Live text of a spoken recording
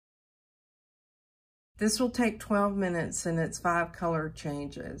This will take 12 minutes and it's 5 color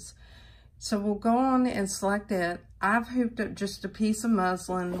changes. So we'll go on and select it. I've hooped up just a piece of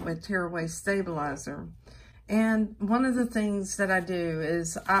muslin with tearaway stabilizer. And one of the things that I do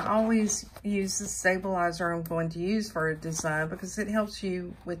is I always use the stabilizer I'm going to use for a design because it helps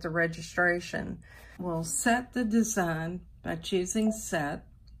you with the registration. We'll set the design by choosing set.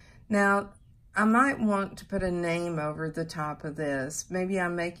 Now, I might want to put a name over the top of this. Maybe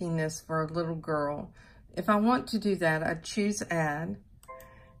I'm making this for a little girl. If I want to do that, I choose add.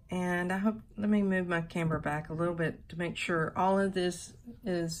 And let me move my camera back a little bit to make sure all of this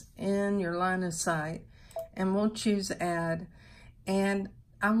is in your line of sight. And we'll choose add. And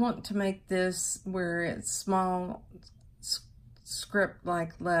I want to make this where it's small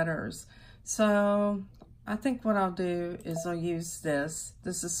script-like letters. So I think what I'll do is I'll use this.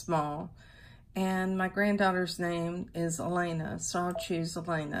 This is small. And my granddaughter's name is Elena. So I'll choose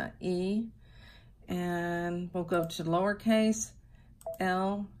Elena, E. And we'll go to lowercase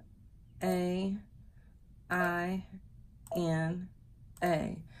L-A-I-N-A.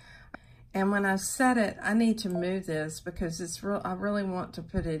 And when I set it, I need to move this because I really want to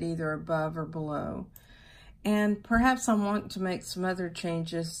put it either above or below. And perhaps I want to make some other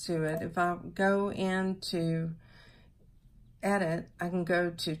changes to it. If I go into edit, I can go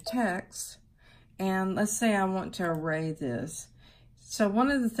to text. And let's say I want to array this. So one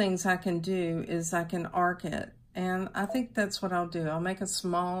of the things I can do is I can arc it. And I think that's what I'll do. I'll make a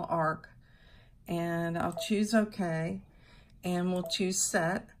small arc and I'll choose OK. And we'll choose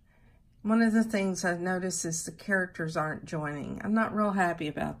set. One of the things I've noticed is the characters aren't joining. I'm not real happy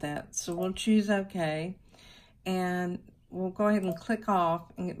about that. So we'll choose OK. And we'll go ahead and click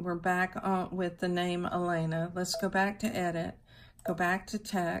off. And we're back on with the name Elena. Let's go back to edit. Go back to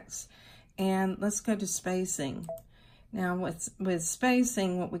text. And let's go to spacing. Now with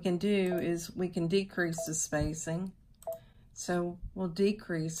spacing, what we can do is we can decrease the spacing. So we'll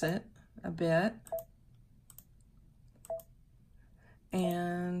decrease it a bit.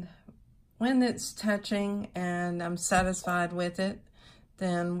 And when it's touching and I'm satisfied with it,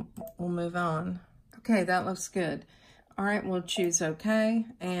 then we'll move on. Okay, that looks good. All right, we'll choose OK.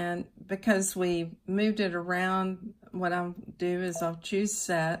 And because we moved it around, what I'll do is I'll choose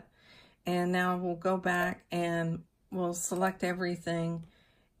set. And now we'll go back and we'll select everything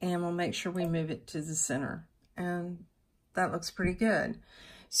and we'll make sure we move it to the center. And that looks pretty good.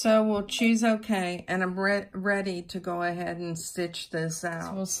 So we'll choose OK, and I'm ready to go ahead and stitch this out.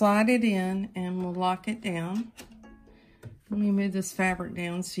 So we'll slide it in and we'll lock it down. Let me move this fabric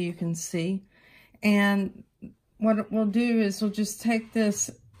down so you can see. And what we'll do is we'll just take this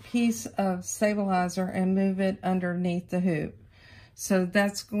piece of stabilizer and move it underneath the hoop. So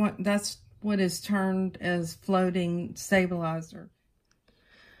that's what is termed as floating stabilizer.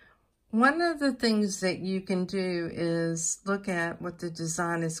 One of the things that you can do is look at what the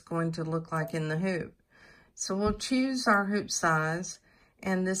design is going to look like in the hoop. So we'll choose our hoop size,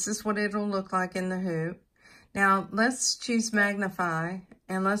 and this is what it'll look like in the hoop. Now let's choose magnify,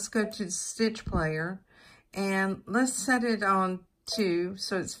 and let's go to the stitch player, and let's set it on 2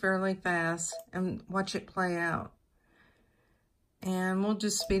 so it's fairly fast, and watch it play out. And we'll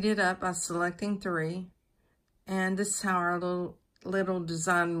just speed it up by selecting 3. And this is how our little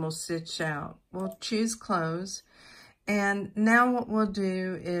design will stitch out. We'll choose close. And now what we'll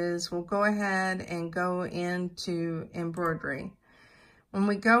do is we'll go ahead and go into embroidery. When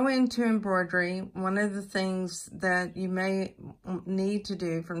we go into embroidery, one of the things that you may need to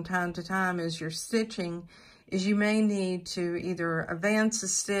do from time to time as you're stitching is you may need to either advance a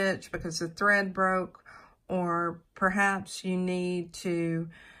stitch because the thread broke, or perhaps you need to,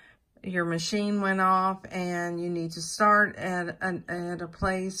 your machine went off and you need to start at a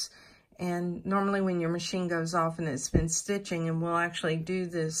place. And normally when your machine goes off and it's been stitching, and we'll actually do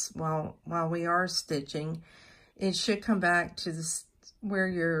this while we are stitching, it should come back to where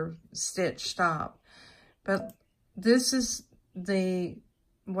your stitch stopped. But this is the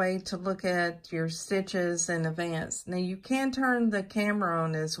way to look at your stitches in advance. Now you can turn the camera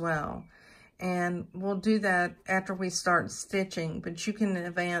on as well, and we'll do that after we start stitching, but you can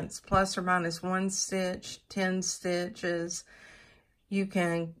advance plus or minus 1 stitch, 10 stitches. You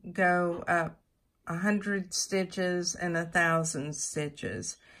can go up 100 stitches and 1,000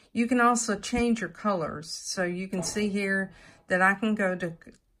 stitches. You can also change your colors. So you can see here that I can go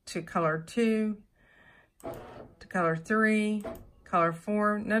to color 2, to color 3, color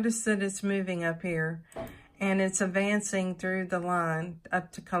 4. Notice that it's moving up here and it's advancing through the line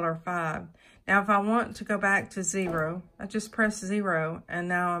up to color 5. Now, if I want to go back to 0, I just press 0 and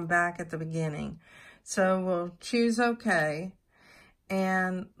now I'm back at the beginning. So we'll choose OK.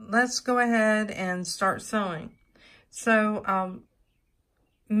 And let's go ahead and start sewing. So I'll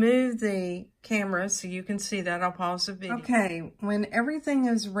move the camera so you can see that. I'll pause the video. Okay, when everything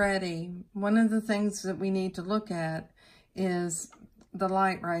is ready, one of the things that we need to look at is the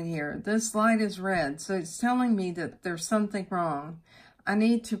light right here. This light is red, so it's telling me that there's something wrong. I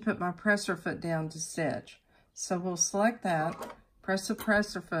need to put my presser foot down to stitch. So we'll select that, press the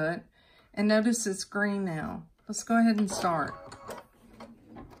presser foot, and notice it's green now. Let's go ahead and start.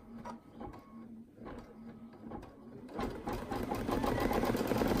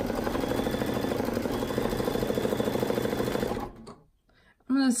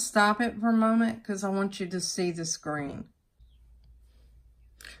 I'm going to stop it for a moment because I want you to see the screen.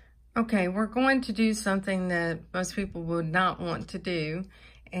 Okay, we're going to do something that most people would not want to do,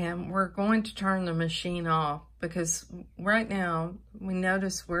 and we're going to turn the machine off because right now we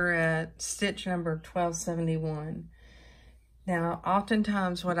notice we're at stitch number 1271. Now,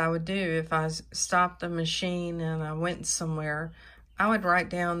 oftentimes what I would do if I stopped the machine and I went somewhere, I would write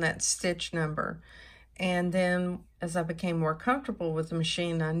down that stitch number. And then as I became more comfortable with the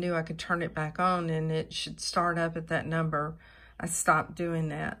machine, I knew I could turn it back on and it should start up at that number. I stopped doing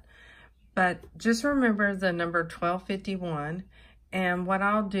that. But just remember the number 1251, and what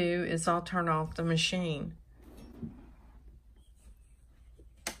I'll do is I'll turn off the machine.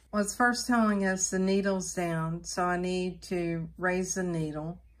 Well, it's first telling us the needle's down, so I need to raise the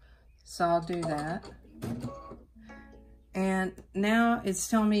needle. So I'll do that. And now it's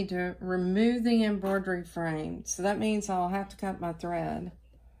telling me to remove the embroidery frame. So that means I'll have to cut my thread.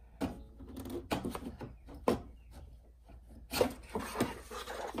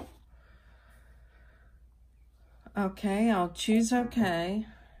 Okay, I'll choose okay.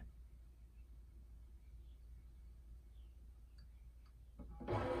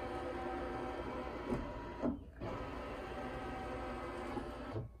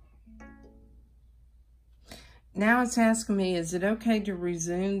 Now it's asking me, is it okay to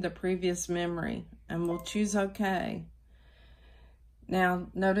resume the previous memory? And we'll choose okay. Now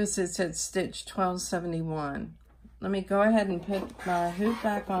notice it's at stitch 1271. Let me go ahead and put my hoop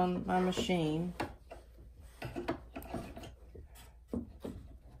back on my machine.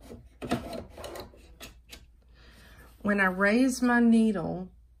 When I raise my needle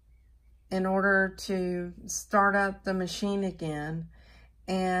in order to start up the machine again,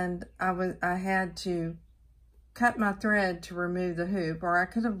 and I had to cut my thread to remove the hoop, or I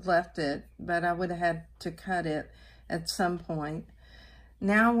could have left it, but I would have had to cut it at some point.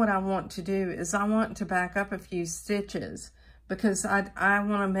 Now what I want to do is I want to back up a few stitches because I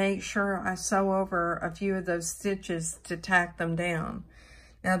want to make sure I sew over a few of those stitches to tack them down.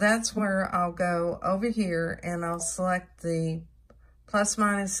 Now that's where I'll go over here and I'll select the plus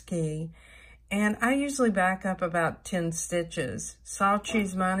minus key, and I usually back up about 10 stitches. So I'll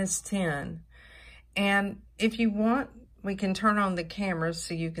choose minus 10. And if you want, we can turn on the camera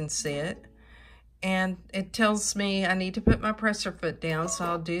so you can see it. And it tells me I need to put my presser foot down, so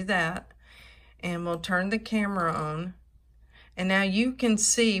I'll do that. And we'll turn the camera on. And now you can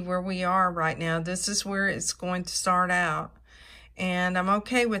see where we are right now. This is where it's going to start out. And I'm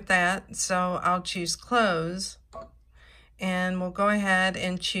okay with that, so I'll choose close. And we'll go ahead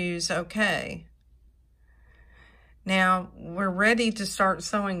and choose okay. Now we're ready to start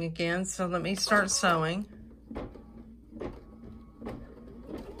sewing again, so let me start sewing.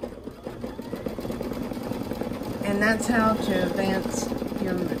 And that's how to advance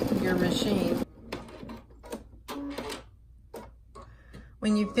your machine.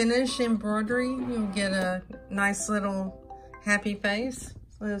 When you finish embroidery, you'll get a nice little happy face.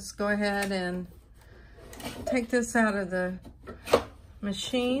 So let's go ahead and take this out of the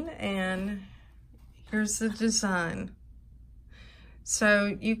machine, and here's the design.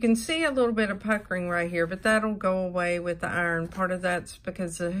 So you can see a little bit of puckering right here, but that'll go away with the iron. Part of that's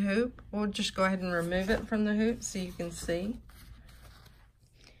because of the hoop. We'll just go ahead and remove it from the hoop so you can see.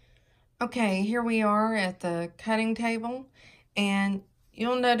 Okay, here we are at the cutting table, and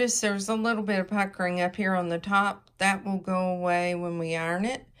you'll notice there's a little bit of puckering up here on the top. That will go away when we iron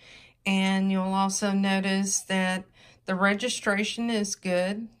it. And you'll also notice that the registration is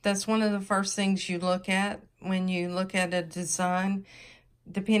good. That's one of the first things you look at when you look at a design,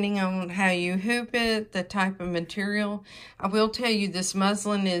 depending on how you hoop it, the type of material. I will tell you this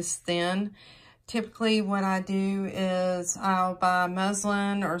muslin is thin. Typically what I do is I'll buy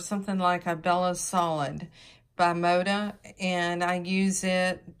muslin or something like a Bella Solid by Moda, and I use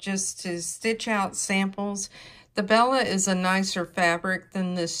it just to stitch out samples. The Bella is a nicer fabric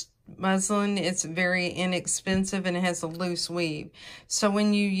than this muslin. It's very inexpensive and it has a loose weave. So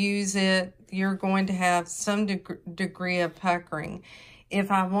when you use it, you're going to have some degree of puckering. if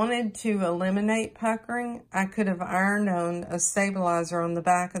I wanted to eliminate puckering, I could have ironed on a stabilizer on the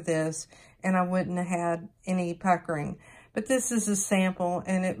back of this and I wouldn't have had any puckering. But this is a sample,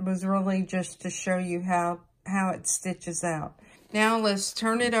 and it was really just to show you how it stitches out. Now let's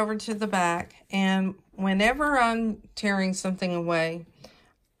turn it over to the back, and whenever I'm tearing something away,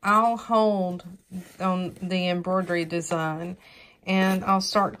 I'll hold on the embroidery design and I'll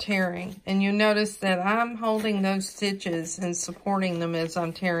start tearing. And you'll notice that I'm holding those stitches and supporting them as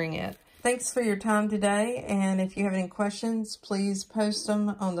I'm tearing it. Thanks for your time today, and if you have any questions, please post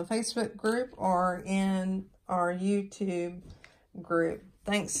them on the Facebook group or in our YouTube group.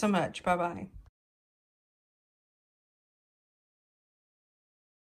 Thanks so much. Bye-bye.